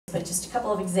But just a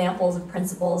couple of examples of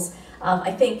principles.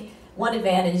 I think one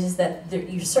advantage is that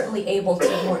you're certainly able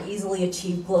to more easily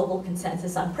achieve global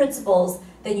consensus on principles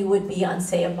than you would be on,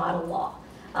 say, a model law.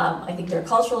 I think there are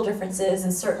cultural differences,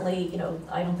 and certainly,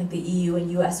 I don't think the EU and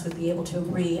US would be able to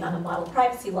agree on a model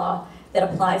privacy law that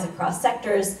applies across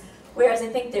sectors, whereas I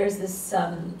think there's this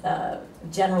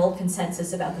general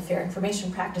consensus about the fair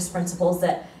information practice principles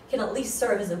that can at least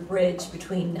serve as a bridge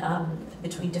between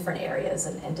different areas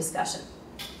and discussion.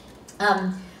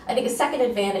 I think a second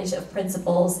advantage of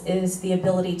principles is the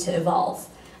ability to evolve.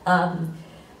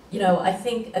 I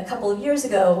think a couple of years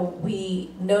ago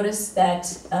we noticed that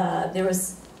there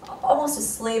was almost a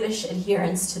slavish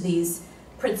adherence to these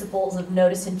principles of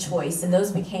notice and choice, and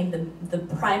those became the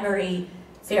primary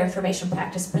fair information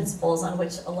practice principles on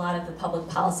which a lot of the public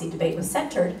policy debate was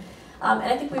centered. And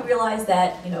I think we realized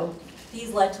that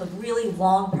these led to really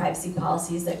long privacy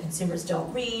policies that consumers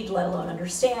don't read, let alone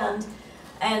understand.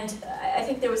 And I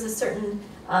think there was a certain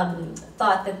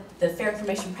thought that the fair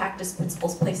information practice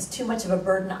principles placed too much of a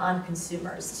burden on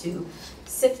consumers to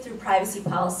sift through privacy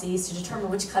policies to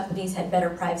determine which companies had better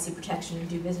privacy protection and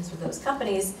do business with those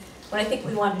companies, when I think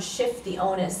we wanted to shift the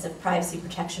onus of privacy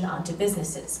protection onto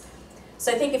businesses.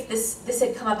 So I think if this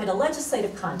had come up in a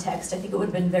legislative context, I think it would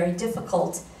have been very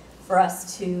difficult for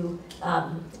us to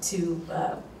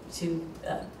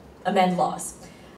amend laws.